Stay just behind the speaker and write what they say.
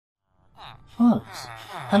Right,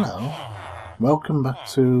 hello, welcome back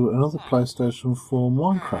to another PlayStation 4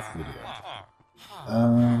 Minecraft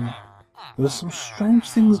video. There's some strange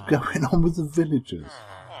things going on with the villagers.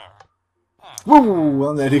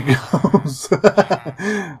 Whoa, and there he goes.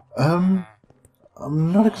 I'm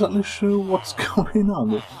not exactly sure what's going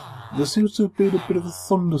on. There seems to have been a bit of a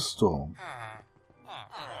thunderstorm,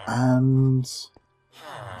 and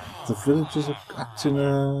the villagers are acting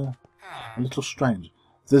a little strange.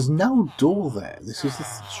 There's no door there. This is the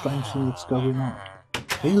strange thing that's going on.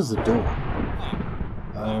 Here's the door.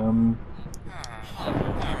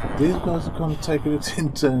 These guys are kind of taking it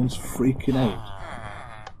in turns, freaking out.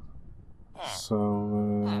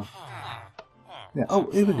 So, yeah. Oh,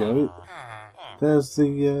 here we go. There's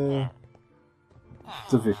the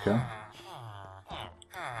vicar.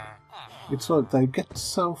 It's like they get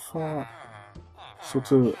so far,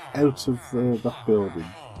 sort of out of that building.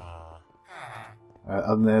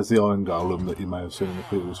 And there's the iron golem that you may have seen in the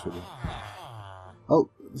previous video. Oh,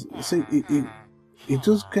 see, he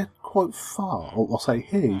does get quite far. Or I'll say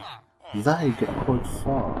they get quite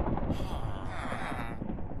far.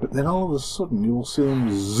 But then all of a sudden you'll see them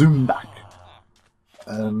zoom back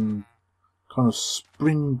and kind of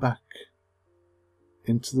spring back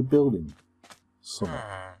into the building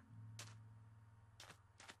somewhere.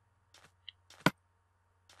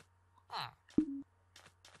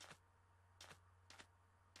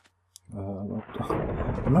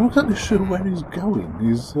 I'm not exactly sure where he's going.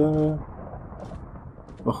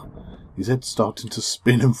 His head's starting to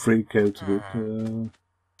spin and freak out a bit.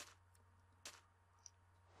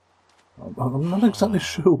 I'm not exactly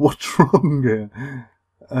sure what's wrong here.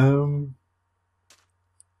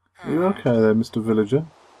 You okay there, Mr. Villager?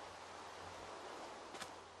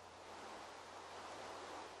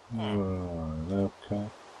 Right, okay.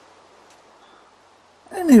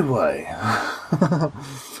 Anyway,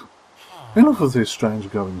 enough of this strange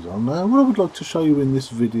goings on. What I would like to show you in this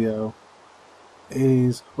video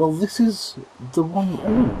is, well, this is the one.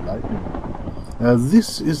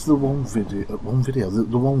 This is the one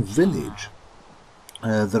village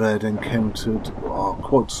that I had encountered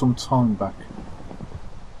quite some time back,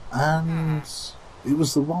 and it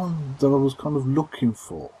was the one that I was kind of looking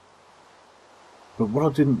for. But what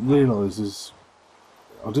I didn't realise is,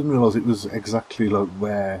 it was exactly like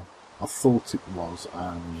where I thought it was,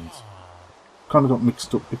 and kind of got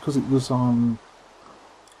mixed up because it was on.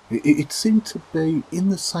 It seemed to be in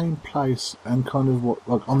the same place and kind of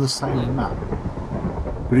like on the same map,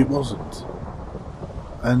 but it wasn't.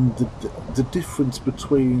 And the difference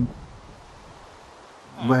between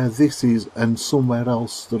where this is and somewhere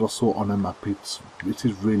else that I saw on a map, it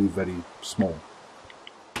is really very small.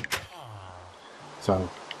 So,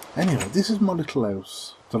 anyway, this is my little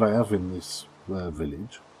house that I have in this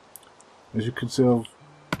village. As you can see,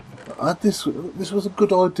 this was a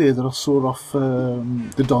good idea that I saw off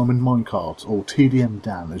the Diamond Minecart, or TDM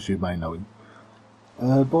Dan as you may know him,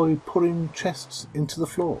 by putting chests into the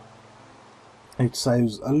floor. It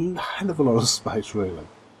saves a hell of a lot of space, really.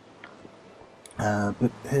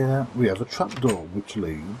 But here we have a trapdoor which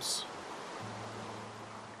leads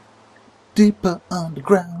deeper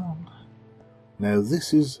underground. Now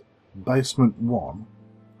this is basement 1,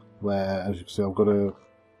 where, as you can see, I've got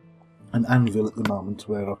an anvil at the moment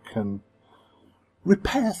where I can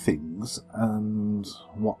repair things and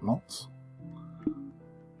whatnot.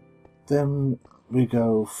 Then we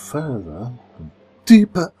go further,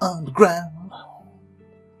 deeper underground,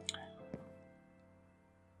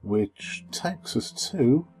 which takes us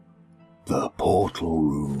to the portal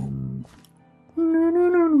room.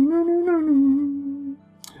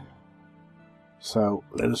 So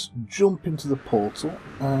let us jump into the portal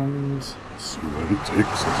and see where it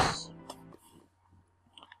takes us.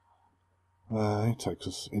 It takes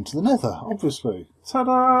us into the nether, obviously.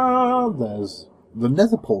 Ta-da! There's the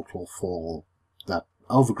nether portal for that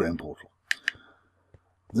overground portal.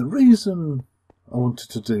 The reason I wanted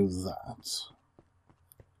to do that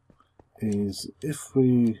is if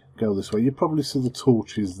we go this way, you probably see the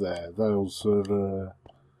torches there. Those are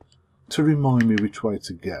to remind me which way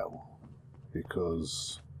to go.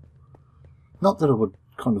 Because, not that I would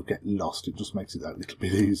kind of get lost, it just makes it that little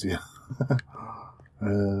bit easier.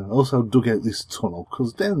 Also dug out this tunnel,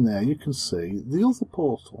 because down there you can see the other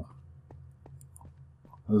portal.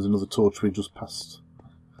 There's another torch we just passed.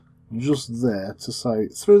 Just there to say,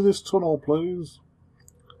 through this tunnel please.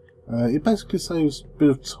 It basically saves a bit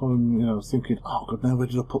of time, you know, thinking, oh god, now where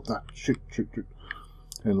did I put that? Shit.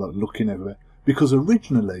 And like looking everywhere. Because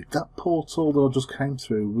originally, that portal that I just came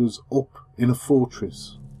through was up in a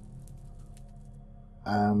fortress.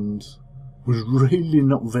 And was really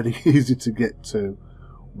not very easy to get to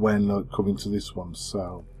when coming to this one.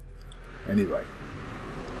 So anyway,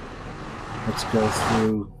 let's go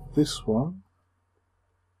through this one,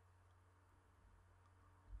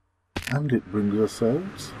 and it brings us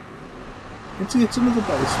out into yet another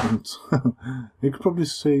basement. You can probably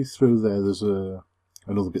see through there. There's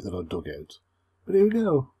another bit that I dug out, but here we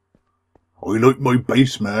go. I like my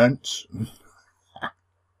basements.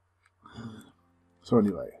 So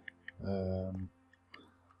anyway,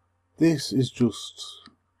 this is just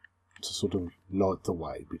to sort of light the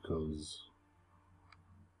way, because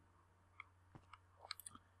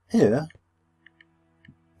here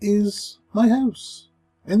is my house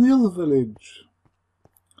in the other village.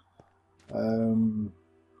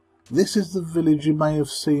 This is the village you may have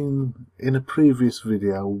seen in a previous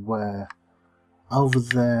video, where over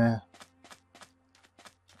there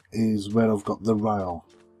is where I've got the rail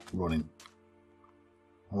running.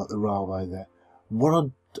 I've got the railway there.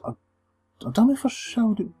 What I don't know if I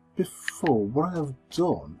showed it before. What I have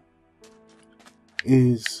done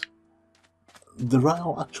is the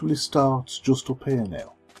rail actually starts just up here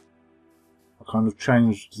now. I kind of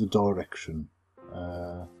changed the direction.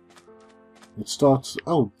 It starts.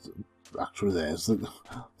 Oh, actually, there's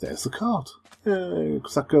the cart.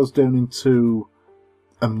 Because that goes down into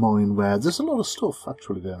a mine where there's a lot of stuff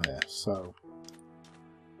actually down there. So,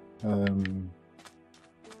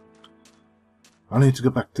 I need to go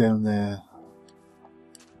back down there.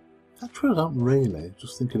 Actually, I don't really.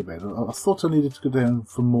 Just thinking about it, I thought I needed to go down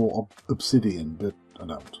for more obsidian, but I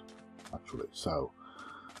don't actually. So,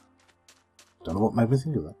 don't know what made me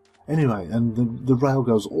think of that. Anyway, and the rail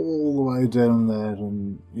goes all the way down there,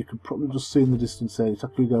 and you can probably just see in the distance there, it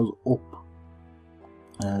actually goes up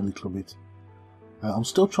a little bit. I'm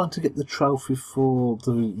still trying to get the trophy for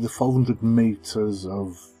the 500 meters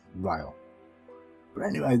of rail. But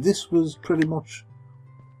anyway, this was pretty much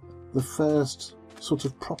the first sort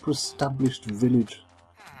of proper established village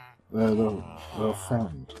that I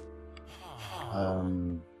found. I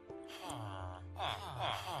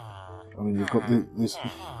mean, you've got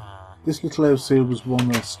this little house here was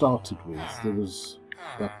one I started with. There was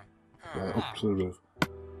that up to the roof.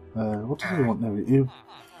 What does he want now?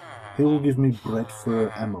 He will give me bread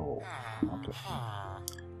for emerald. Okay.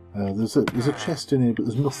 There's a chest in here, but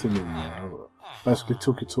there's nothing in there. I basically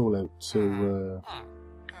took it all out to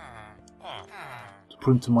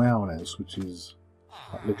put into my own house, which is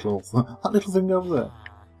that little thing over there.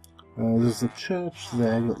 There's the church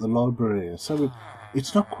there. You've got the library here. So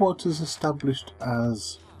it's not quite as established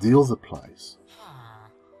as the other place,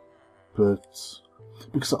 but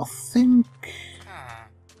because I think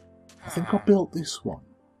I built this one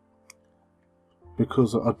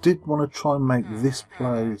because I did want to try and make this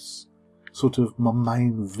place sort of my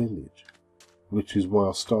main village, which is why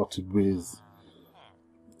I started with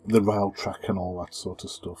the rail track and all that sort of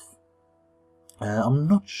stuff. I'm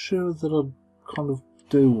not sure that I kind of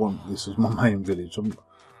do want this as my main village.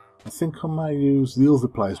 I think I may use the other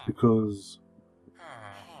place because,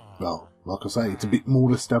 well, like I say, it's a bit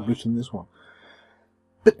more established than this one.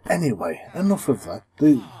 But anyway, enough of that.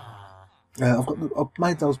 I've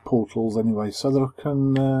made those portals anyway, so that I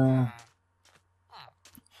can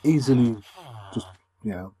easily just,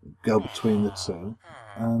 go between the two.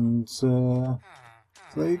 And so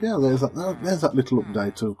there you go. There's that little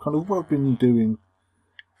update of kind of what I've been doing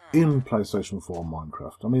in PlayStation 4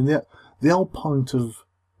 Minecraft. I mean, the whole point of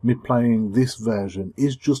me playing this version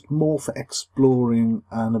is just more for exploring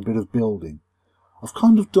and a bit of building. I've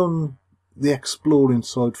kind of done the exploring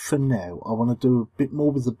side for now. I want to do a bit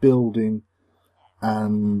more with the building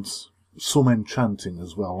and some enchanting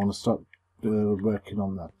as well. I want to start working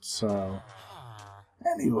on that. So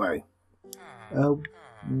anyway,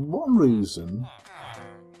 one reason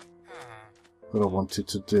that I wanted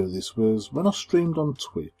to do this was when I streamed on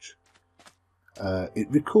Twitch, it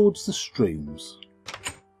records the streams,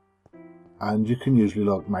 and you can usually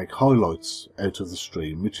make highlights out of the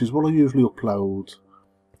stream, which is what I usually upload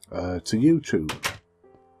to YouTube.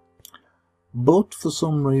 But for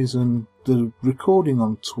some reason, the recording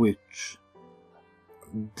on Twitch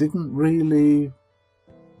didn't really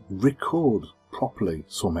record properly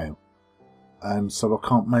somehow, and so I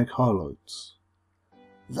can't make highlights.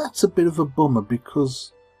 That's a bit of a bummer,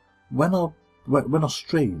 because when I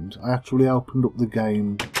streamed, I actually opened up the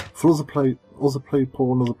game for other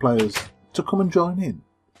people and other players to come and join in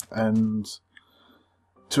and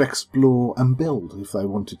to explore and build if they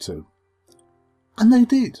wanted to. And they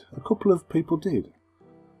did. A couple of people did.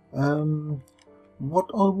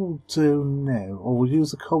 What I will do now, I will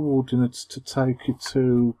use the coordinates to take you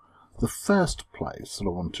to the first place that I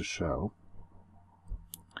want to show.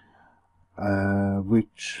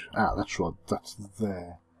 That's right, that's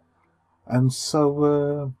there. And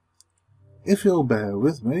so, if you'll bear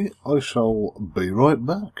with me, I shall be right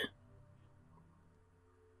back.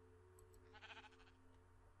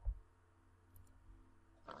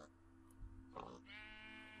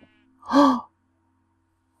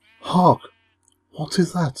 Hark! What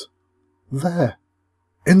is that? There,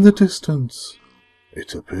 in the distance.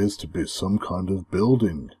 It appears to be some kind of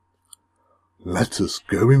building. Let us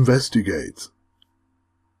go investigate.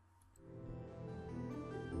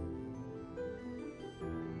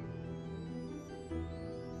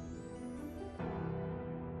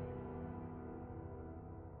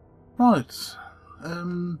 Right.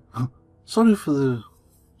 Sorry for the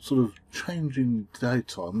sort of changing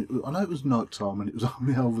daytime. I know it was night time and it was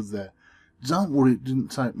only over there. Don't worry, it didn't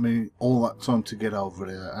take me all that time to get over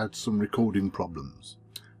there. I had some recording problems.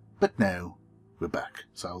 But now, we're back.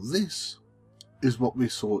 So this is what we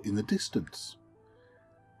saw in the distance.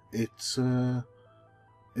 It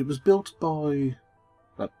was built by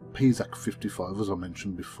that PZAC 55, as I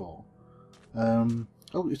mentioned before.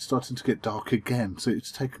 Oh, it's starting to get dark again, so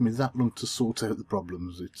it's taken me that long to sort out the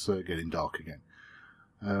problems. It's getting dark again.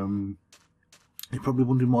 You're probably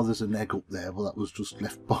wondering why there's an egg up there. Well, that was just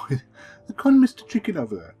left by the kind of Mr. Chicken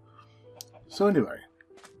over there. So anyway,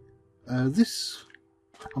 this,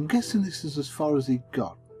 I'm guessing this is as far as he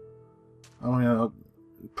got. I mean, I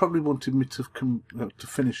probably wanted me to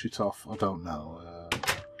finish it off. I don't know.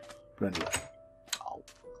 But anyway,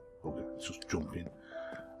 okay, let's just jump in.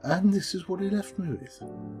 And this is what he left me with.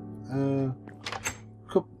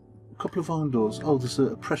 Couple of iron doors. Oh, there's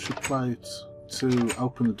a pressure plate to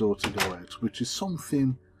open the door to go out, which is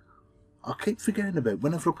something I keep forgetting about.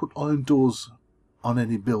 Whenever I put iron doors on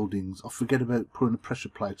any buildings, I forget about putting a pressure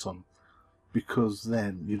plate on, because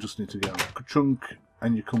then you just need to go ka-chunk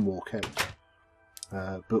and you can walk out.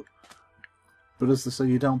 But as they say,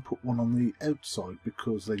 you don't put one on the outside,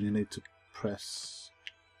 because then you need to press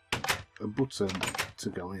a button to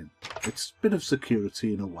go in. It's a bit of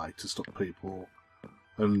security in a way to stop people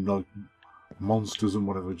and like monsters and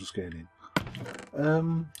whatever just getting in.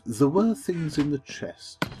 There were things in the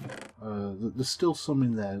chest. There's still some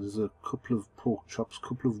in there. There's a couple of pork chops,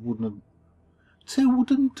 two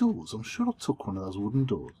wooden doors. I'm sure I took one of those wooden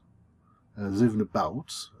doors. There's even a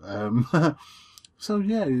boat. So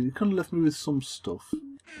yeah, it kind of left me with some stuff.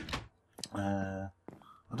 I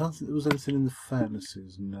don't think there was anything in the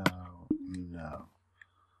furnaces. No.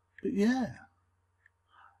 But yeah,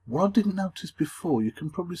 what I didn't notice before, you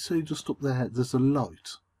can probably see just up there, there's a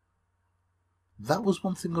light. That was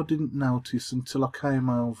one thing I didn't notice until I came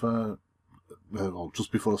over,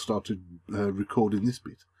 just before I started recording this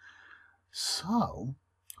bit. So,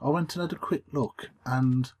 I went and had a quick look,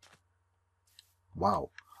 and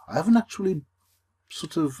wow, I haven't actually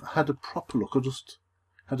sort of had a proper look, I just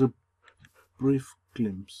had a brief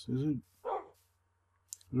glimpse. Is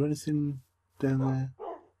there anything down there?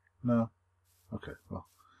 No? Okay, well.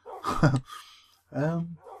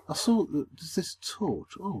 I saw that there's this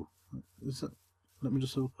torch. Oh, is that? Let me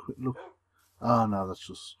just have a quick look. Ah, no, that's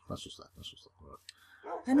just that.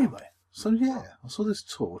 Right. Anyway, so yeah, I saw this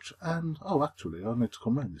torch, and oh, actually, I need to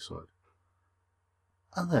come round this side.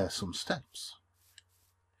 And there's some steps.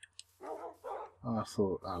 I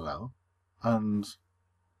thought, hello, and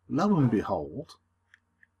lo and behold,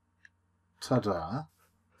 ta-da!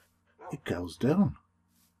 It goes down.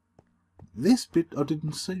 This bit I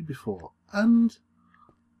didn't see before, and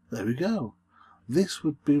there we go. This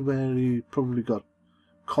would be where he probably got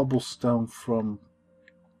cobblestone from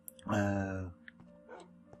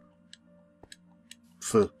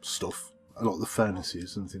for stuff, a lot of the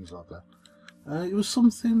furnaces and things like that. It was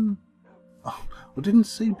something I didn't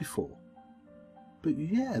see before, but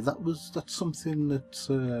yeah, that's something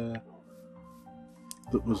that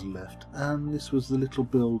was left. And this was the little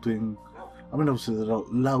building. I mean, obviously there are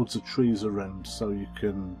loads of trees around, so you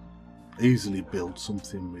can easily build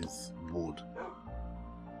something with wood.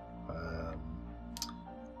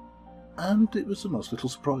 And it was a nice little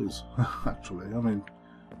surprise, actually. I mean,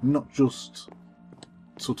 not just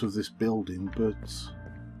sort of this building, but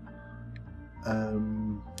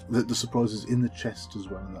the surprises in the chest as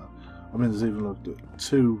well. I mean, there's even like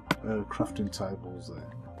two crafting tables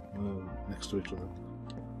there next to each other.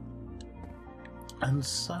 And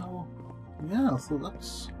so, yeah, I thought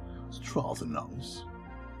that's rather nice.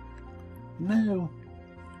 Now,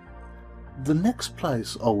 the next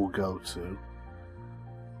place I will go to,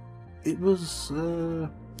 it was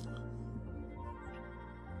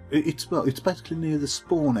it's basically near the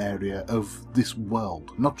spawn area of this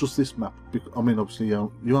world, not just this map. I mean, obviously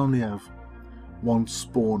you only have one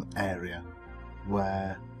spawn area,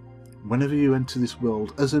 where whenever you enter this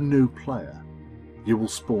world as a new player, you will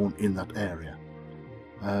spawn in that area.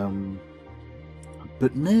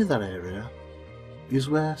 But near that area is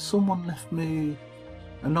where someone left me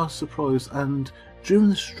a nice surprise, and during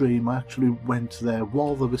the stream I actually went there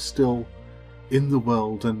while they were still in the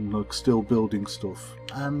world and like still building stuff,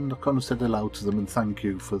 and I kind of said hello to them and thank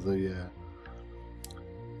you for the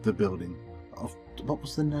building. What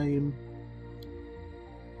was the name?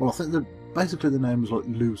 Well, I think basically the name was like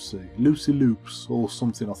Lucy Loops or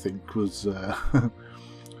something. I think was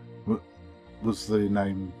was the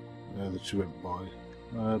name that she went by.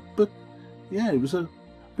 But yeah, it was a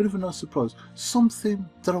bit of a nice surprise. Something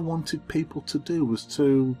that I wanted people to do was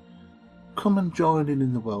to come and join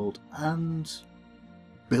in the world and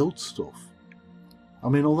build stuff. I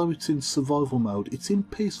mean, although it's in survival mode, it's in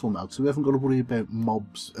peaceful mode, so we haven't got to worry about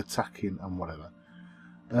mobs attacking and whatever.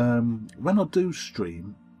 When I do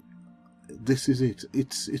stream, this is it.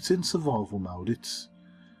 It's in survival mode.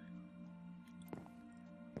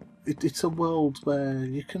 It's a world where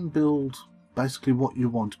you can build basically what you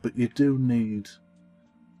want, but you do need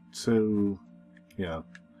to, you know,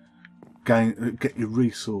 get your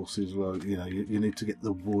resources. Well, you know, you need to get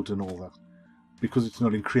the wood and all that, because it's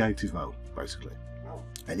not in creative mode, basically.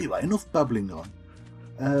 Anyway, enough babbling on.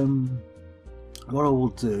 What I will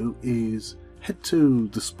do is head to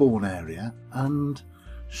the spawn area and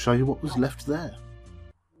show you what was left there.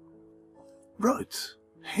 Right,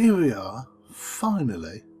 here we are,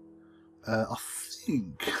 finally. I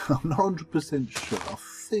think, I'm not 100% sure, I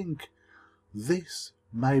think this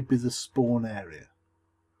may be the spawn area.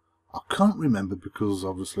 I can't remember because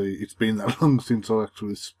obviously it's been that long since I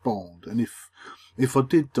actually spawned, and if I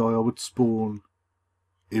did die I would spawn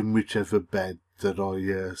in whichever bed that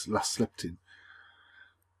I last slept in.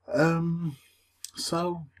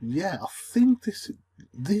 So yeah, I think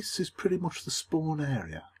this is pretty much the spawn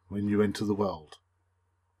area when you enter the world.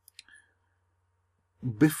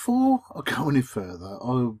 Before I go any further,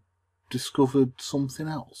 I discovered something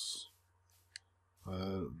else.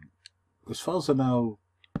 As far as I know,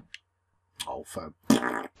 oh, fab!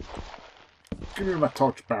 Give me my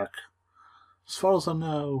torch back. As far as I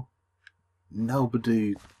know,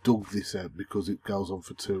 nobody dug this out because it goes on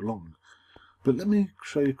for too long. But let me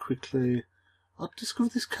show you quickly. I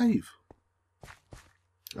discovered this cave.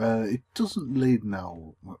 It doesn't lead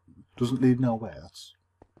now. Doesn't lead nowhere. That's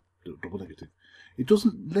double negative. It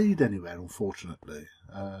doesn't lead anywhere, unfortunately.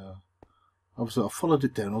 Obviously, I followed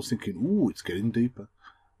it down. I was thinking, ooh, it's getting deeper.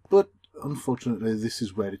 But unfortunately, this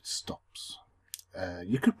is where it stops.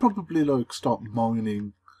 You could probably like start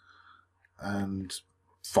mining and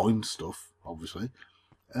find stuff, obviously.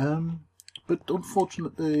 But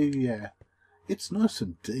unfortunately, yeah, it's nice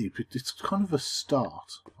and deep. It's kind of a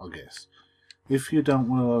start, I guess. If you don't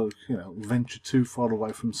want to, you know, venture too far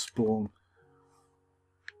away from spawn.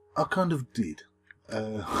 I kind of did.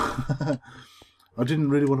 I didn't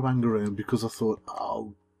really want to hang around because I thought,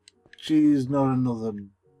 oh, geez, not another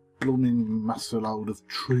blooming massive load of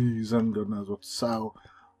trees and God knows what. So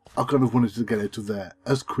I kind of wanted to get out of there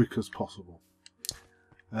as quick as possible.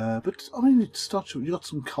 But I mean, it starts. You got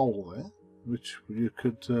some coal there, which you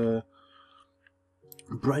could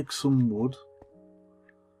break some wood.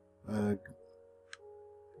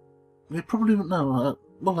 You probably no.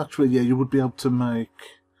 Well, actually, yeah, you would be able to make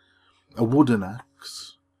a wooden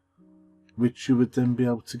axe, which you would then be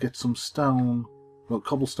able to get some stone, well,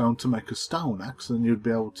 cobblestone to make a stone axe, and you'd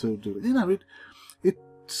be able to do it. You know, it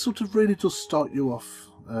sort of really does start you off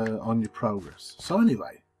on your progress. So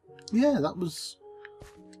anyway, yeah, that was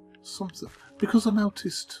something, because I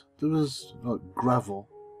noticed there was like gravel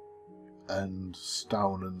and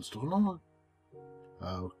stone and stuff. And I'm like,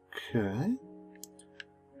 okay,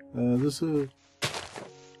 there's a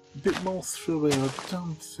bit more through here. I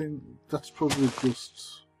don't think that's probably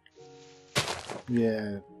just,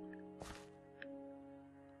 yeah,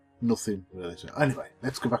 nothing really. Anyway,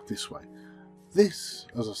 let's go back this way. This,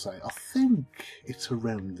 as I say, I think it's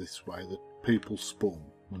around this way that people spawn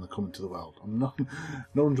when they come into the world. I'm not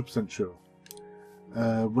 100% sure.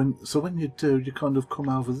 So when you do, you kind of come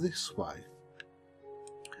over this way,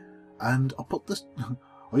 and I put this.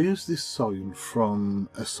 I used this sign from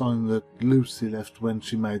a sign that Lucy left when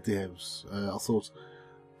she made the house. I thought,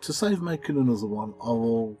 to save making another one, I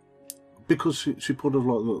will, because she put a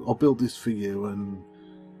lot. I built this for you and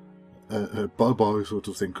bye bye sort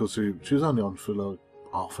of thing, because she was only on for like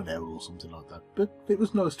half an hour or something like that. But it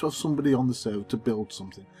was nice to have somebody on the server to build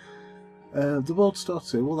something. The world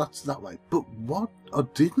starts here. Well, that's that way. But what I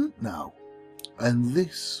didn't know, and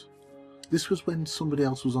this was when somebody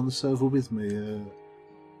else was on the server with me.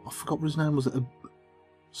 I forgot what his name was.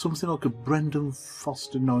 Something like a Brendan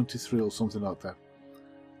Foster 93 or something like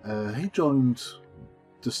that. He joined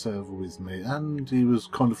the server with me, and he was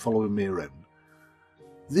kind of following me around.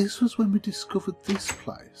 This was when we discovered this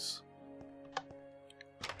place.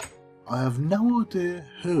 I have no idea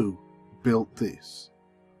who built this.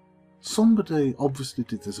 Somebody obviously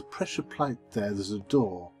did. There's a pressure plate there, there's a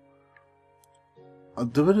door.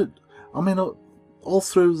 All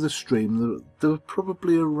through the stream, there were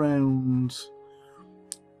probably around,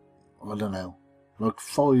 I don't know, like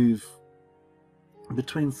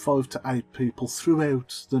between 5 to 8 people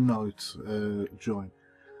throughout the night join.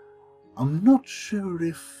 I'm not sure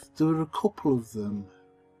if there were a couple of them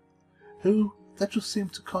who they just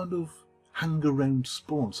seemed to kind of hang around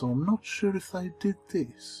spawn, so I'm not sure if they did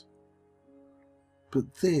this.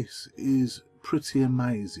 But this is pretty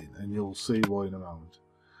amazing, and you'll see why in a moment.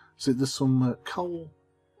 So there's some coal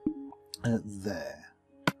there.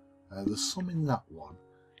 There's some in that one.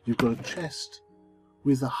 You've got a chest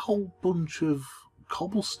with a whole bunch of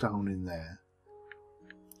cobblestone in there.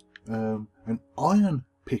 An iron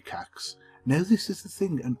pickaxe. Now this is the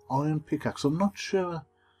thing, an iron pickaxe. I'm not sure.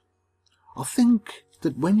 I think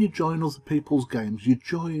that when you join other people's games, you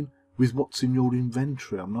join with what's in your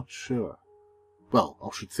inventory. I'm not sure. Well, I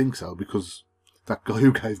should think so, because that guy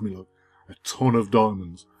who gave me like a ton of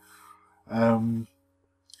diamonds. And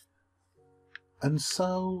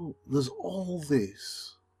so there's all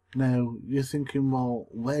this. Now you're thinking, well,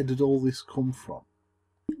 where did all this come from?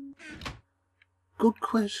 Good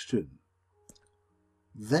question.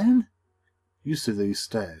 Then you see these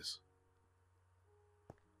stairs.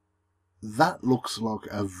 That looks like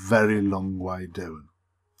a very long way down.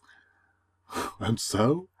 And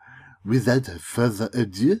so, without further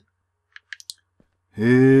ado,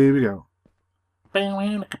 here we go.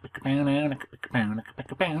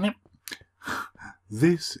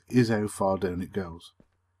 This is how far down it goes.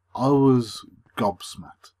 I was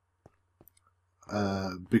gobsmacked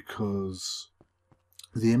because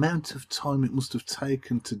the amount of time it must have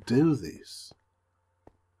taken to do this.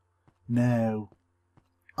 Now,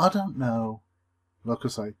 I don't know, like I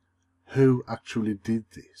say, who actually did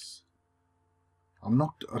this. I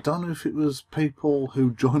don't know if it was people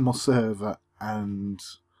who joined my server and,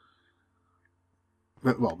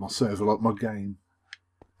 well, my server, like my game,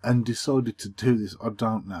 and decided to do this. I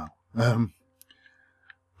don't know.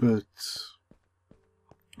 But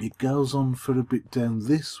it goes on for a bit down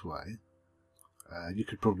this way. You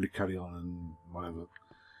could probably carry on and whatever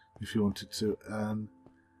if you wanted to. And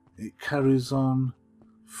it carries on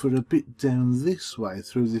for a bit down this way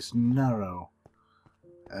through this narrow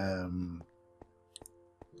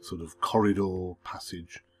sort of corridor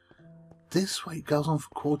passage. This way it goes on for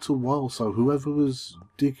quite a while, so whoever was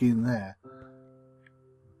digging there,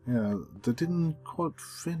 you know, they didn't quite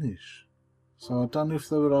finish. So I don't know if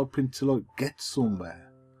they were hoping to like get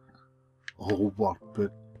somewhere or what,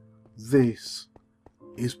 but this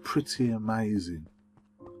is pretty amazing.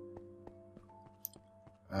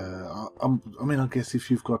 I guess if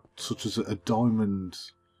you've got such as a diamond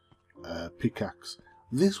pickaxe,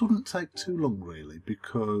 this wouldn't take too long really,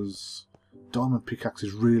 because diamond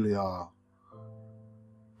pickaxes really are,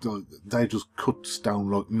 they just cut stone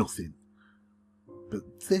like nothing.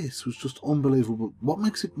 But this was just unbelievable. What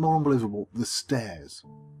makes it more unbelievable? The stairs.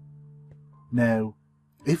 Now,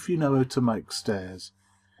 if you know how to make stairs,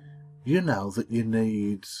 you know that you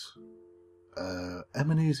need, how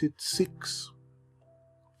many is it? 6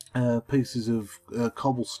 pieces of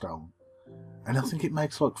cobblestone. And I think it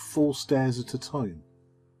makes like 4 stairs at a time.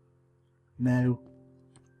 Now,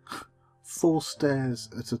 4 stairs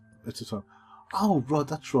at a time. Oh, right,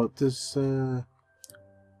 that's right. There's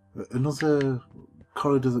another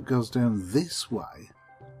corridor that goes down this way.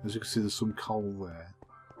 As you can see, there's some coal there.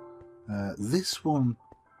 This one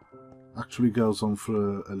actually goes on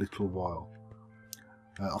for a little while.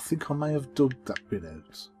 I think I may have dug that bit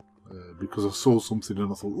out because I saw something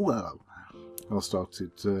and I thought, oh, hello. And I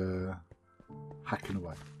started hacking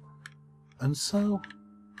away. And so,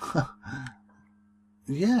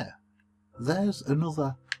 yeah, there's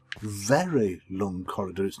another very long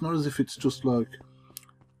corridor. It's not as if it's just like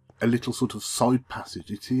a little sort of side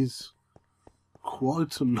passage. It is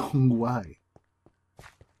quite a long way.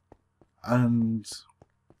 And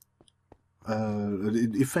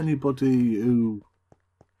if anybody who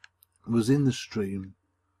was in the stream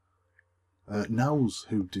knows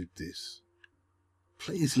who did this,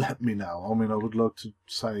 please let me know. I mean, I would like to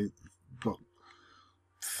say, look,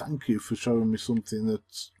 thank you for showing me something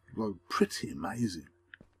that's like pretty amazing.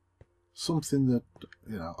 Something that,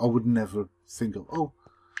 you know, I would never think of. Oh,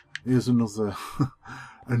 here's another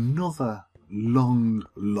another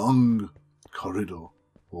long corridor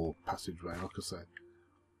or passageway, like I say.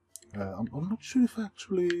 I'm not sure if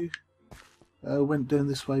actually went down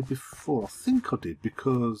this way before. I think I did,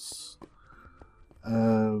 because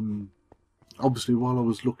obviously while I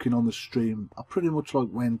was looking on the stream, I pretty much like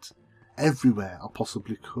went everywhere I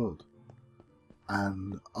possibly could,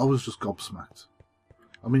 and I was just gobsmacked.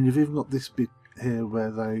 I mean, you've even got this bit here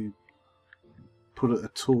where they put a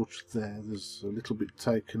torch there. There's a little bit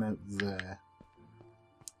taken out there.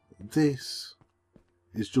 This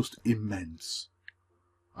is just immense.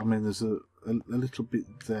 I mean, there's a little bit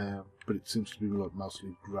there, but it seems to be like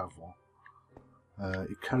mostly gravel.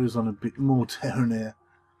 It carries on a bit more down here.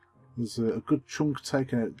 There's a good chunk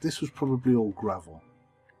taken out. This was probably all gravel,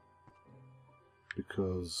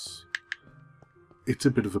 because it's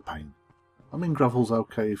a bit of a pain. I mean, gravel's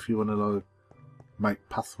okay if you want to like make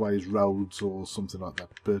pathways, roads, or something like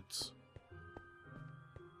that, but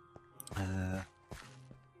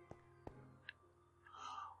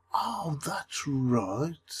oh, that's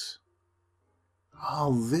right.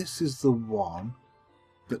 Oh, this is the one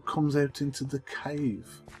that comes out into the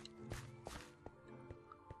cave.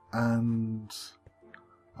 And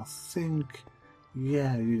I think,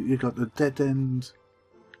 yeah, you got the dead end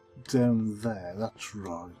down there. That's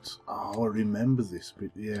right. Oh, I remember this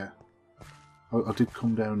bit. Yeah, I did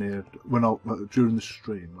come down here when during the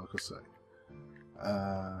stream, like I say.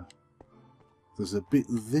 There's a bit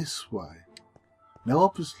this way. Now,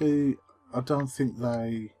 obviously, I don't think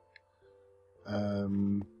they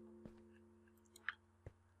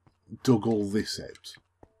dug all this out.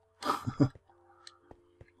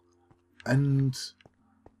 And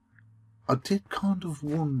I did kind of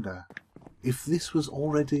wonder if this was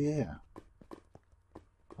already here.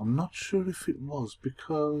 I'm not sure if it was,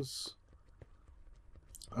 because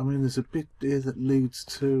I mean, there's a bit here that leads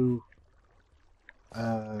to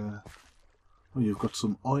well, you've got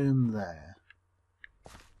some iron there.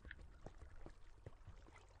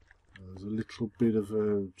 There's a little bit of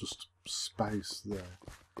just space there.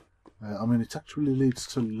 I mean, it actually leads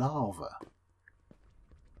to lava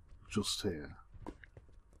just here.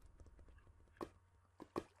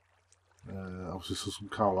 Obviously, there's some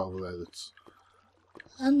coal over there that's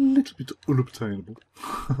a little bit unobtainable.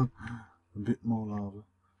 A bit more lava.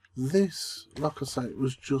 This, like I say, it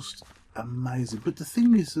was just amazing. But the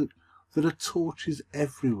thing is that there are torches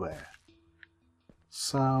everywhere.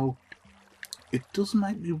 So it does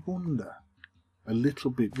make me wonder a little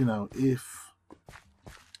bit, you know, if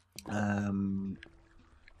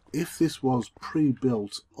this was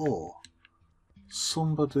pre-built or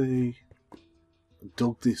somebody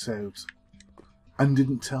dug this out and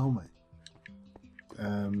didn't tell me.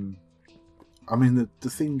 I mean, the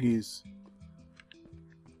thing is,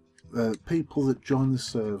 people that joined the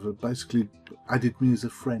server basically added me as a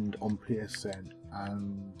friend on PSN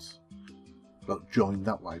and like joined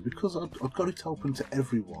that way, because I've got it open to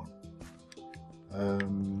everyone.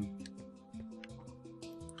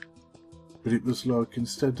 But it was like,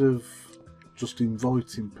 instead of just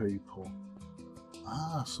inviting people,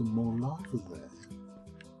 some more lava there.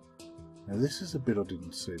 Now this is a bit I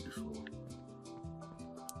didn't see before.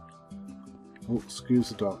 Oh, excuse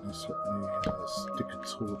the darkness, let me stick a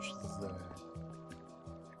torch there.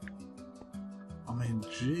 I mean,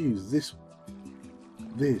 geez, this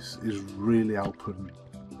is really open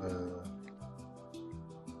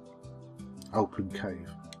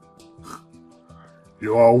cave.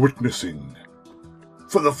 You are witnessing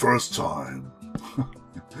for the first time.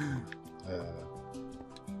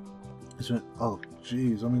 Oh,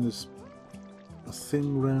 geez, I mean, there's a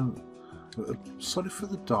thing around. Sorry for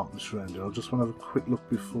the darkness around here. I just want to have a quick look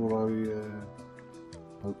before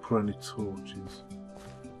I put any torches,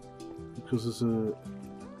 because there's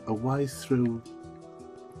a way through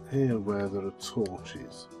here where there are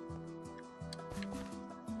torches.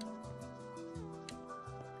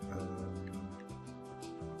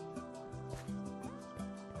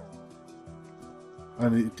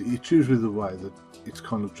 And it's usually the way that it's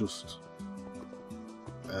kind of just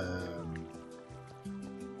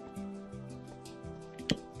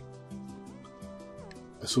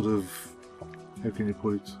a sort of, how can you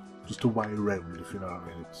put it, just a way around, if you know what I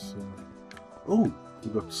mean. It's oh,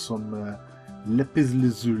 we've got some lapis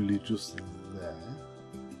lazuli just there.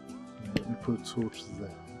 Let me put a torch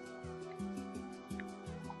there.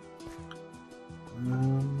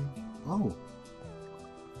 Oh,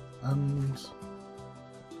 and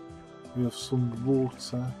we have some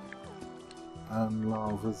water and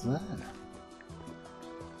lava there.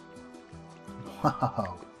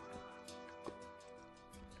 Wow.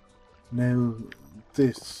 Now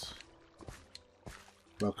this,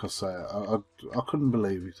 like I say, I couldn't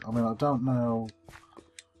believe it. I mean, I don't know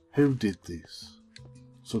who did this,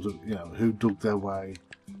 sort of, you know, who dug their way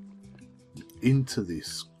into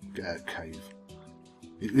this cave.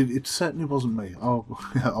 It certainly wasn't me. I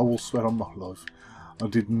will swear on my life, I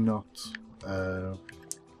did not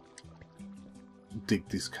dig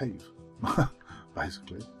this cave,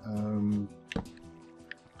 basically,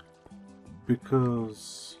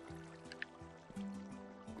 because,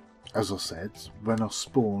 as I said, when I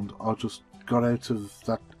spawned, I just got out of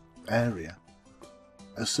that area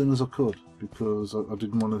as soon as I could, because I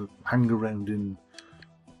didn't want to hang around in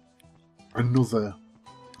another,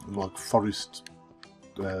 like, forest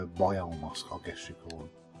biome, I guess you call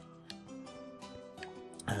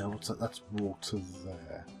it. What's that? That's water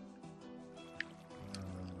there.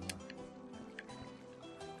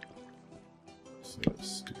 So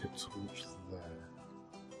let's stick a torch there.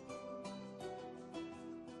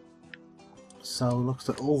 So, looks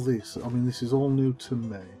at all this. I mean, this is all new to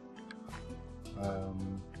me.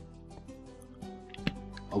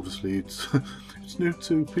 Obviously, it's it's new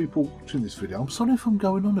to people watching this video. I'm sorry if I'm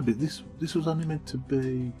going on a bit. This was only meant to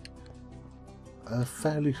be a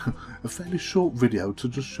fairly short video to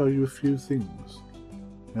just show you a few things.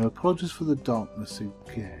 Now, apologies for the darkness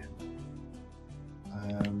again.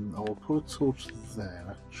 I will put a torch there.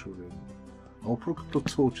 Actually, I'll put a couple of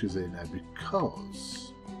torches in there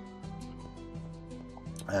because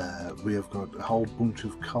we have got a whole bunch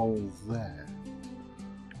of coal there.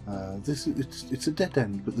 It's a dead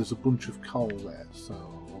end, but there's a bunch of coal there, so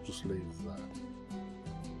I'll just leave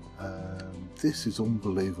that. This is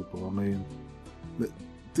unbelievable. I mean,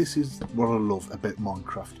 this is what I love about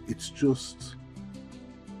Minecraft. It's just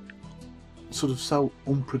sort of so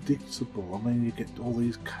unpredictable. I mean, you get all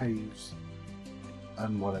these caves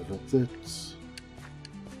and whatever that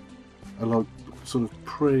are like sort of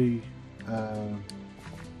pre-dug,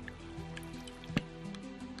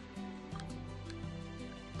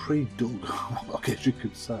 I guess you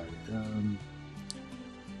could say.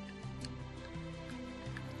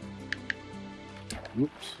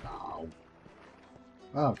 Whoops. Ow.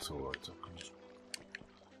 That's alright, I can just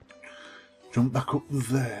jump back up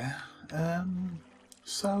there.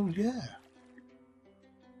 So yeah.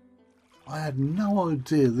 I had no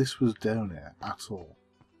idea this was down here at all.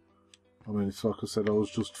 I mean, it's like I said, I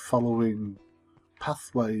was just following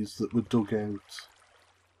pathways that were dug out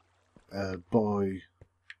by,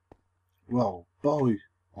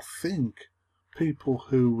 I think, people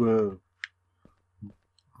who were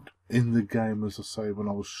in the game, as I say, when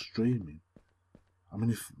I was streaming. I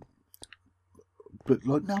mean, but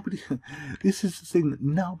like nobody, this is the thing,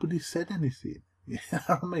 nobody said anything. You know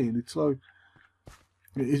what I mean? It's like,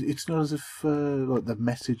 it's not as if like they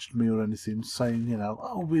messaged me or anything saying, you know,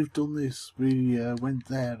 oh, we've done this, we went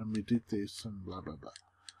there and we did this and blah blah blah.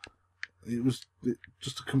 It was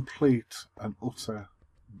just a complete and utter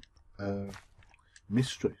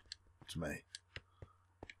mystery to me.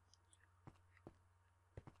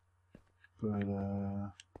 But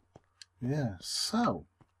yeah, so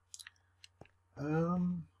I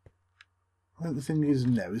think the thing is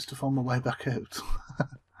now is to find my way back out.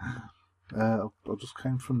 I just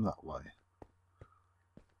came from that way.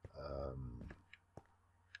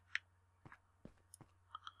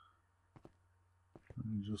 Let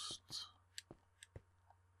me just...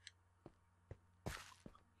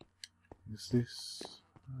 Is this...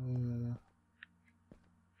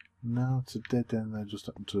 no, it's a dead end. They just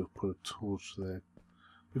happened to put a torch there.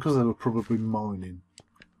 Because they were probably mining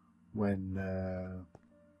when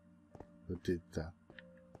they did that.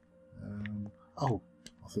 Oh,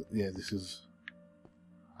 I thought, yeah, this is...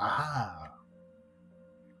 Aha!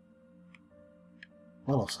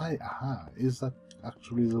 Well, I say aha. Is that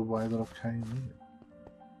actually the way that I came in?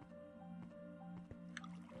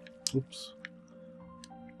 Oops.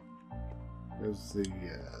 There's the...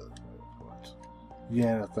 right.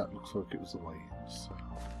 Yeah, that looks like it was the way in, so...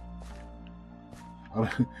 I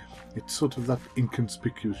mean, it's sort of that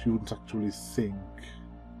inconspicuous, you wouldn't actually think,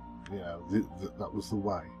 you know, that was the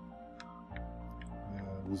way.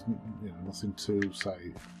 There's nothing to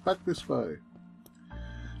say, back this way.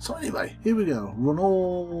 So anyway, here we go, run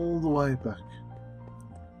all the way back.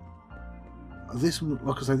 This,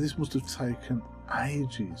 like I say, this must have taken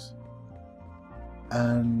ages.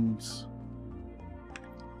 And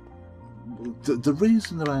the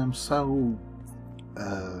reason that I am so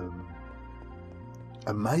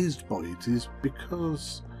amazed by it is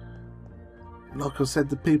because, like I said,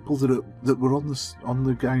 the people that were on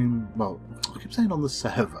the game, well, I keep saying on the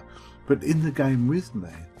server, but in the game with me,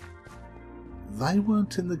 they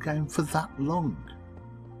weren't in the game for that long.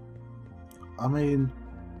 I mean,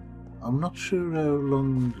 I'm not sure how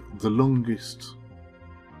long the longest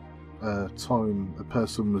time a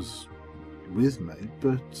person was with me,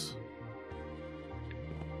 but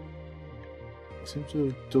I seem to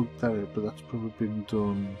have dug that out, but that's probably been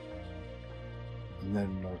done and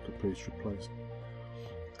then like a piece replaced.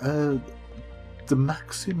 The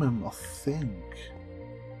maximum, I think,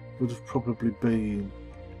 would have probably been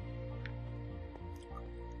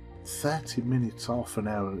 30 minutes, half an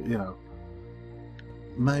hour, you know,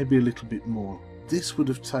 maybe a little bit more. This would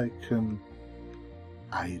have taken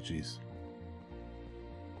ages.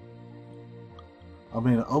 I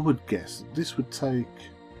mean, I would guess this would take...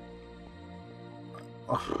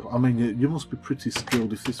 I mean, you must be pretty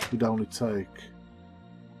skilled if this would only take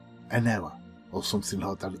an hour or something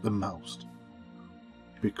like that at the most.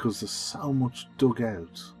 Because there's so much dug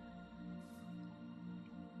out.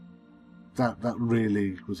 That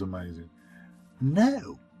really was amazing.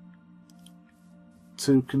 Now,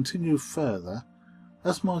 to continue further,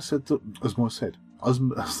 as the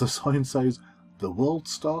sign says, the world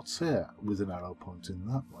starts here with an arrow pointing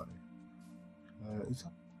that way. Is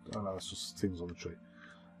that? Oh no, it's just things on the tree.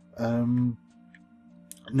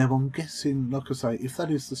 Now I'm guessing, like I say, if that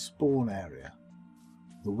is the spawn area,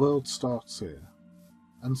 the world starts here.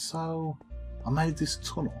 And so I made this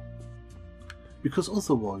tunnel. Because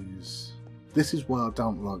otherwise, this is why I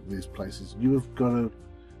don't like these places. You have got to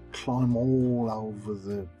climb all over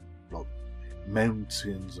the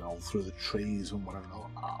mountains and all through the trees and whatever.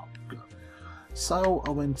 Oh, God. So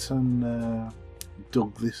I went and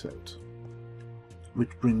dug this out,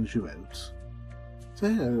 which brings you out. So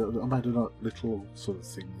yeah, I made a little sort of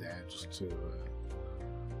thing there just to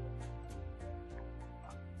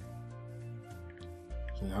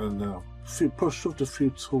I don't know, shoved a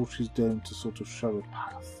few torches down to sort of show a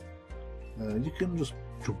path. You can just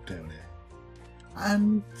jump down here.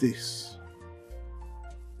 And this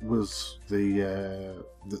was the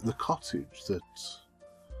cottage that,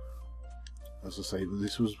 as I say,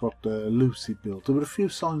 this was what Lucy built. There were a few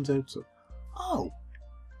signs outside. Oh,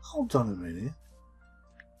 hold on a minute.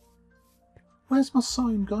 Where's my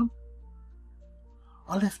sign gone?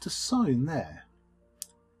 I left a sign there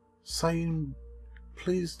saying,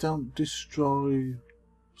 please don't destroy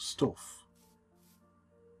stuff.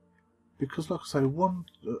 Because, like I say, you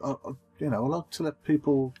know, I like to let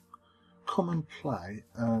people come and play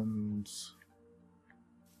and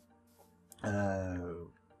oh,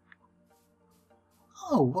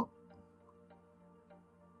 what?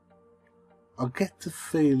 I get the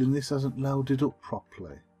feeling this hasn't loaded up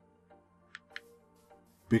properly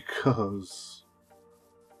because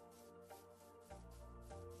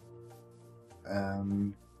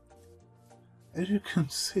as you can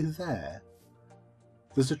see there,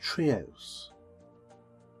 there's a treehouse,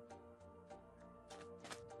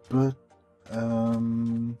 but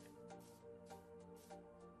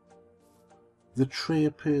the tree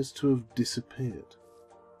appears to have disappeared.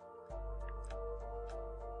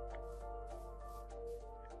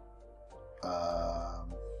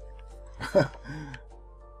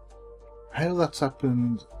 How that's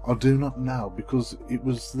happened, I do not know, because it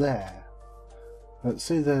was there.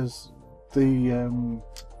 See, there's the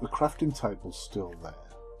crafting table's still there.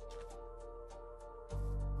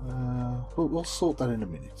 We'll sort that in a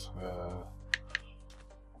minute.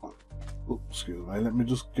 Excuse me, let me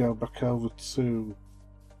just go back over to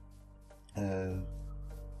the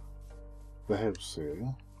house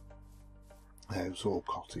here. House or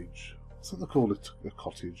cottage. I think they call it a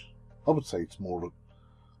cottage. I would say it's more of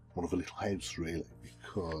a little house, really,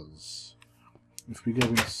 because if we go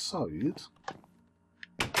inside,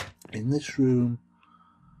 in this room,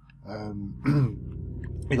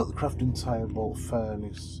 you got the crafting table,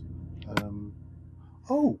 furnace.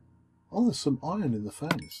 Oh, there's some iron in the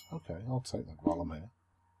furnace. Okay, I'll take that while I'm here.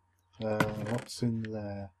 What's in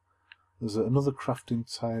there? There's another crafting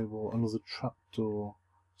table, another trapdoor,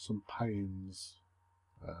 some panes,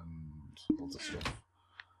 and other stuff.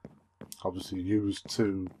 Obviously used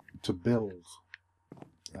to build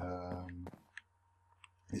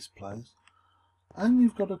this place. And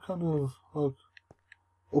you've got a kind of like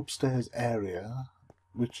upstairs area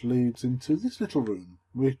which leads into this little room,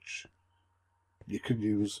 which you can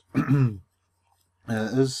use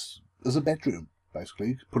as a bedroom, basically.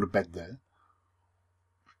 You could put a bed there.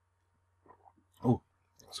 Oh,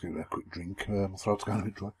 let's give it a quick drink. My throat's going a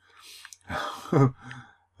bit dry.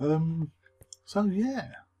 So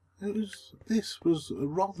yeah, this was a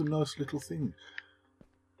rather nice little thing.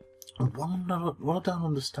 And what I don't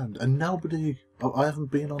understand, and I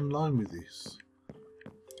haven't been online with this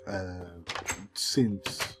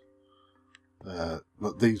since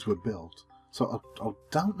these were built. So I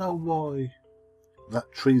don't know why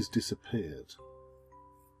that tree's disappeared.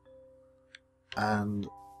 And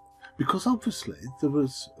because obviously there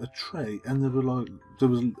was a tree and there was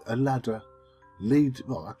a ladder lead.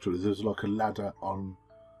 Well, actually, there's like a ladder on,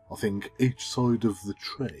 I think, each side of the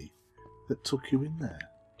tree that took you in there.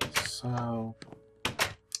 So,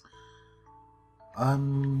 I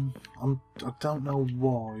don't know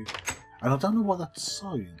why, and I don't know why that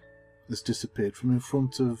sign has disappeared from in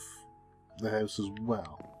front of the house as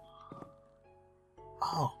well.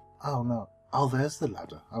 Oh no! Oh, there's the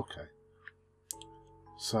ladder. Okay.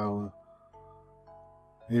 So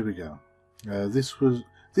here we go. This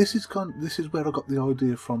is where I got the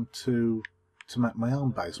idea from to make my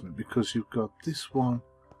own basement, because you've got this one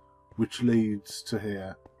which leads to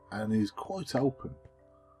here and is quite open.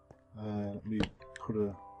 Let me put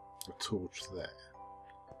a torch there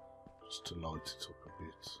just to light it up a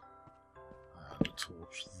bit, and a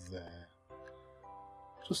torch there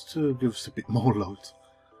just to give us a bit more light.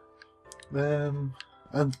 And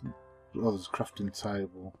there's a crafting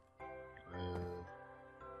table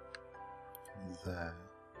there.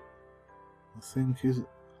 I think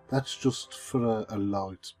that's just for a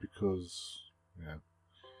light, because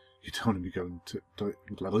you don't want to be going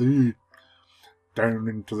down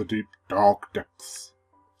into the deep dark depths.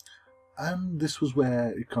 And this was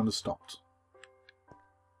where it kind of stopped.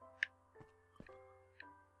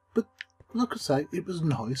 But like I say, it was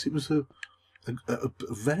nice. It was a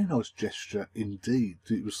very nice gesture indeed.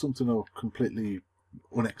 It was something completely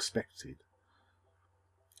unexpected.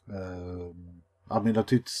 I mean, I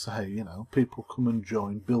did say, people come and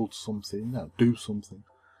join, build something, do something.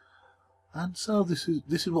 And so this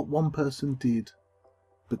is what one person did.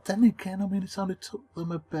 But then again, I mean, it only took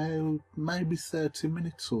them about maybe 30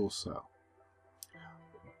 minutes or so.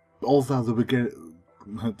 Although they were getting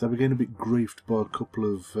a bit griefed by a couple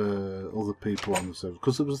of other people on the server,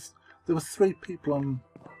 because there were 3 people on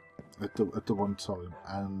at the one time,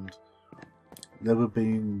 and they were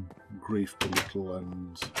being griefed a little,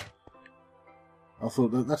 and I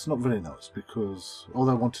thought that's not very nice, because all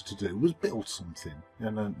they wanted to do was build something,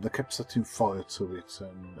 and they kept setting fire to it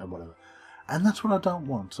and whatever. And that's what I don't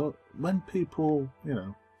want. So when people,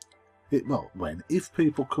 if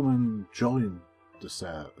people come and join the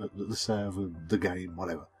server, the game,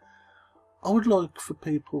 whatever, I would like for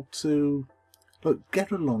people to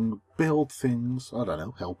get along, build things. I don't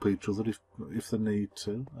know, help each other if they need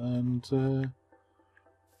to, and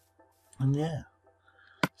yeah.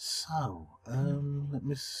 So let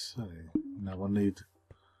me see. Now I need,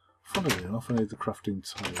 funnily enough, I need the crafting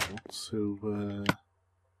table to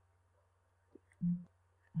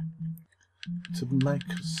make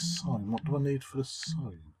a sign. What do I need for a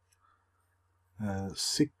sign?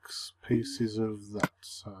 6 pieces of that.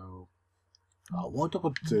 So, why do I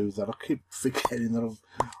do that? I keep forgetting that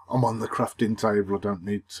I'm on the crafting table. I don't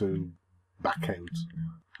need to back out.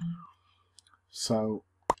 So,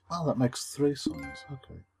 that makes 3 signs.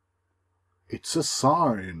 Okay. It's a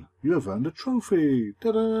sign. You have earned a trophy.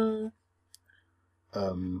 Ta-da!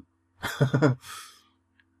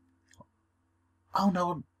 Oh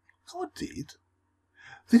no, I did.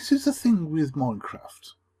 This is the thing with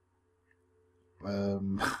Minecraft.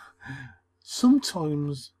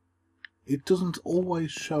 Sometimes it doesn't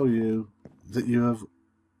always show you that you have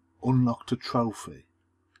unlocked a trophy.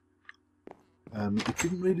 It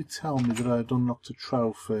didn't really tell me that I had unlocked a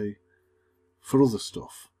trophy for other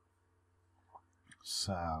stuff.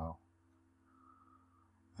 So,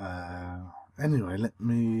 anyway, let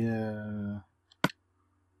me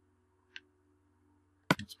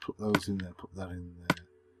let's put those in there. Put that in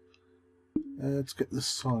there. Let's get the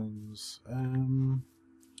signs.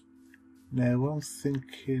 Now, what I'm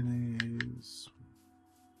thinking is,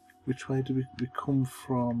 which way do we come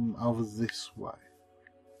from? Over this way.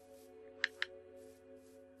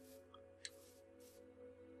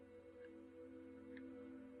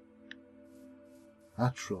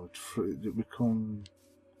 That's right. We come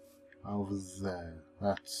over there.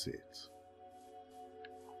 That's it.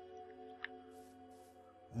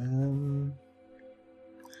 Can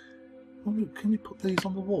you put these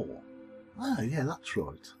on the wall? Ah, yeah, that's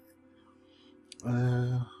right.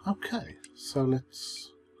 Okay, so let's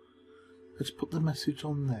put the message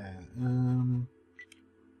on there.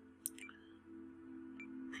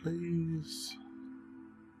 Please.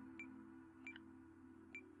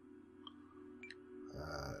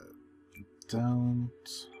 Don't.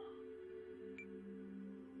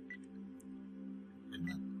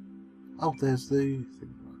 Oh, there's the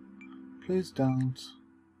thing. Please don't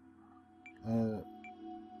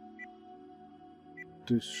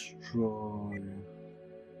destroy.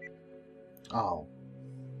 Oh,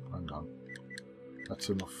 hang on. That's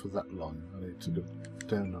enough for that line. I need to go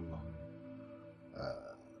down a line.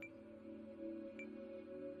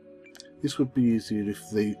 This would be easier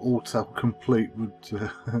if the auto-complete would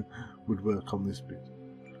would work on this bit.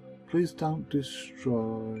 Please don't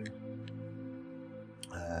destroy.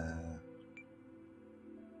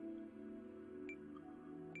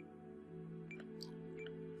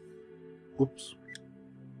 Oops.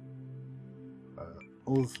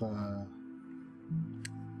 Other.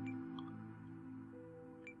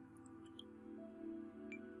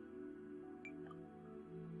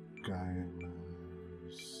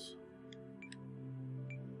 Gamers.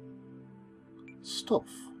 Stuff.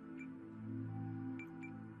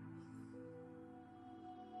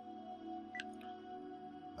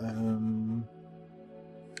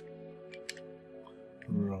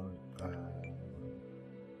 Right.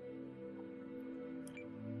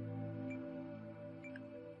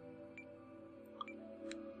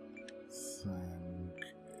 Thank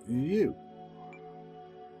you.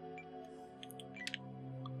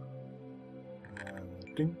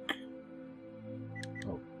 Dink.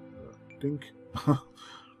 Oh, dink.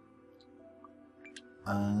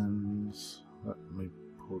 And let me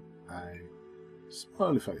put a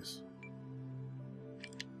smiley face.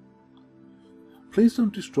 Please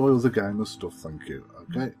don't destroy other gamers' stuff, thank you.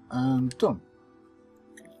 Okay, and done.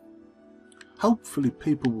 Hopefully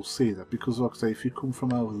people will see that, because like I say, if you come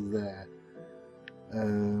from over there,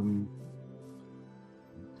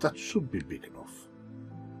 that should be big enough.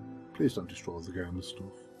 Please don't destroy the gamers'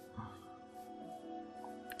 stuff.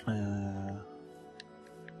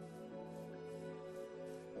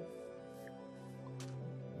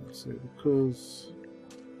 Let's see, because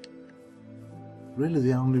really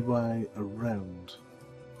the only way around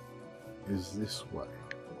is this way.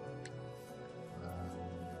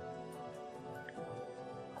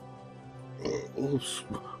 Oh,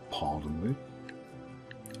 pardon me.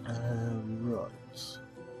 Right.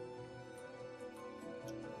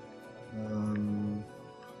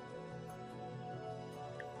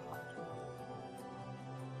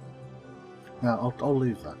 Now I'll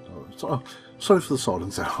leave that. Oh, sorry for the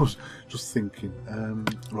silence. I was just thinking.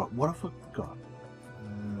 Right, what have I got?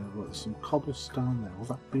 Right, there's some cobblestone there. Will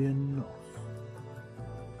that be enough?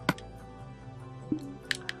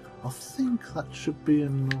 I think that should be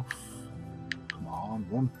enough. Come on,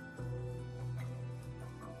 one.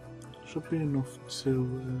 Should be enough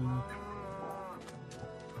to.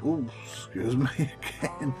 Oh, excuse me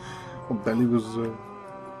again. My belly was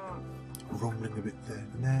rumbling a bit there.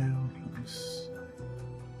 Now, let me see.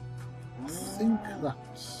 I think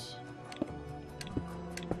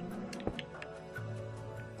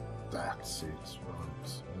that's it, right.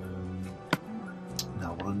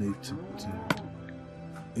 Now, what I need to do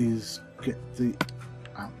is get the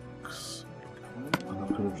axe, and I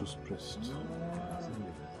could have just pressed.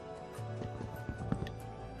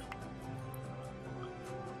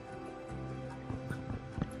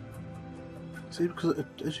 See, because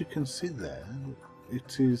as you can see there,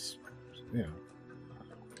 it is, you know,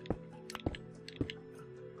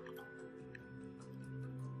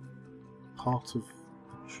 part of the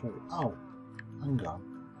tree. Oh, hang on.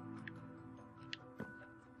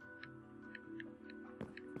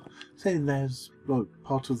 See, there's like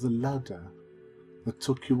part of the ladder that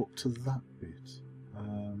took you up to that bit.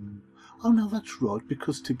 Oh no, that's right,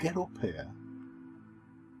 because to get up here,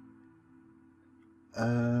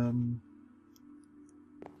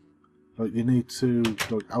 like you need to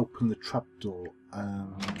like open the trapdoor,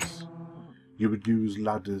 and you would use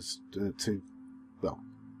ladders to well,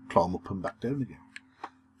 climb up and back down again.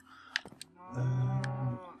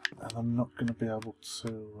 And I'm not going to be able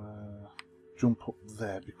to jump up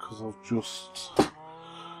there because I've just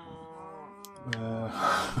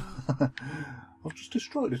I've just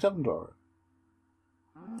destroyed it, haven't I?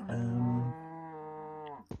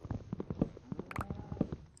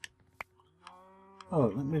 Oh,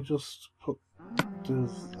 let me just do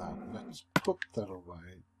that. Let's put that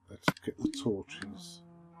away. Let's get the torches.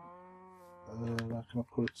 Where can I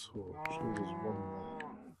put a torch? Oh, there's one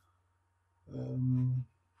there.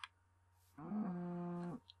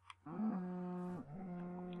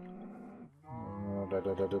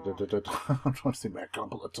 I'm trying to think where I can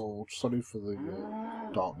put the torch. Sorry for the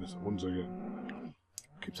darkness once again.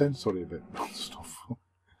 I keep saying sorry a bit about stuff.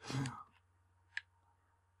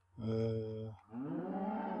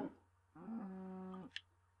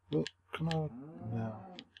 Well, can I now?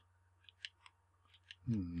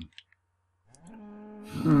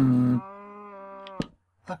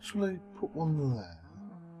 Actually, put one there,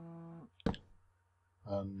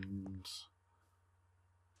 and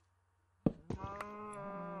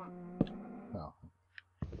no,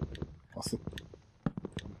 I think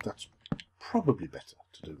that's probably better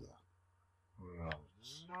to do that. Right.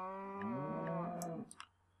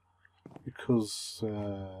 because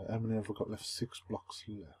how many have I got left? 6 blocks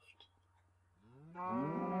left.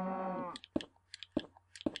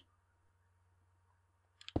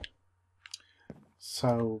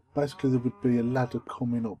 So basically there would be a ladder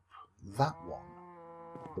coming up that one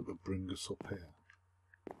that would bring us up here.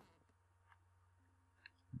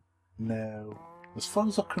 Now, as far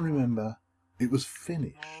as I can remember, it was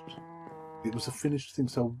finished. It was a finished thing,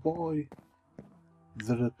 so why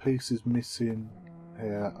there are pieces missing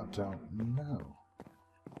here, I don't know.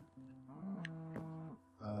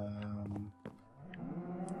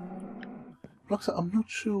 Like I said, I'm not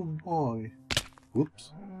sure why.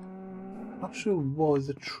 Whoops. Not sure why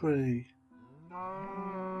the tree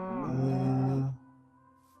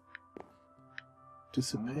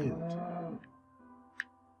disappeared.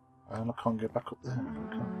 And I can't get back up there.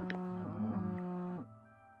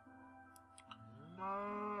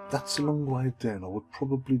 That's a long way down. I would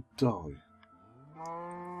probably die.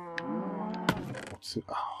 What's it?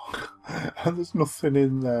 Oh, and there's nothing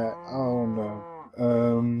in there. Oh no.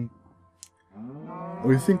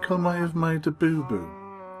 I think I may have made a boo-boo.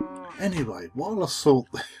 Anyway, while I sort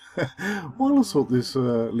this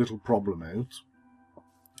little problem out,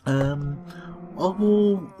 I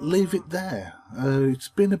will leave it there. It's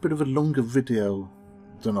been a bit of a longer video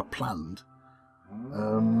than I planned,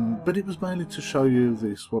 but it was mainly to show you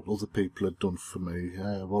what other people had done for me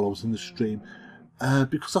while I was in the stream,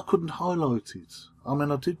 because I couldn't highlight it. I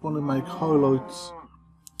mean, I did want to make highlights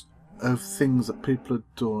of things that people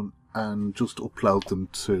had done and just upload them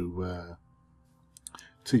to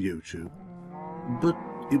YouTube, but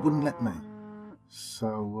it wouldn't let me.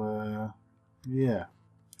 So yeah.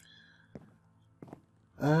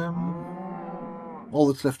 All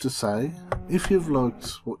that's left to say, if you've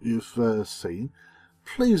liked what you've seen,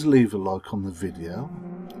 please leave a like on the video.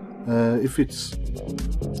 If it's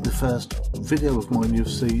the first video of mine you've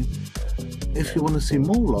seen, if you want to see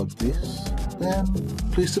more like this, then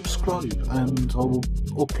please subscribe and I will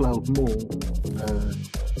upload more.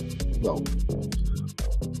 Well,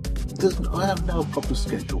 I have no proper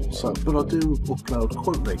schedule, but I do upload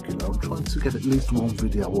quite regular. I'm trying to get at least 1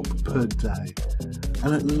 video up per day,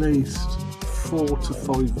 and at least 4 to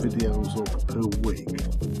 5 videos up per week.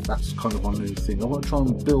 That's kind of my new thing. I want to try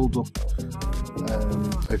and build up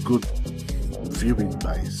a good viewing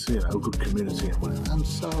base, you know, a good community and whatever. And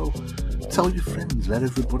so, tell your friends, let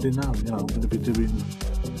everybody know. You know, I'm going to be doing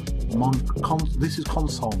this is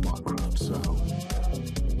console Minecraft, so.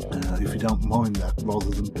 If you don't mind that rather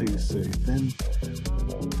than PC, then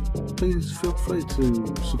please feel free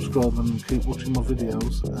to subscribe and keep watching my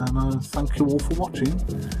videos, and thank you all for watching.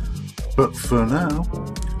 But for now,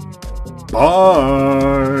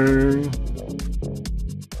 bye!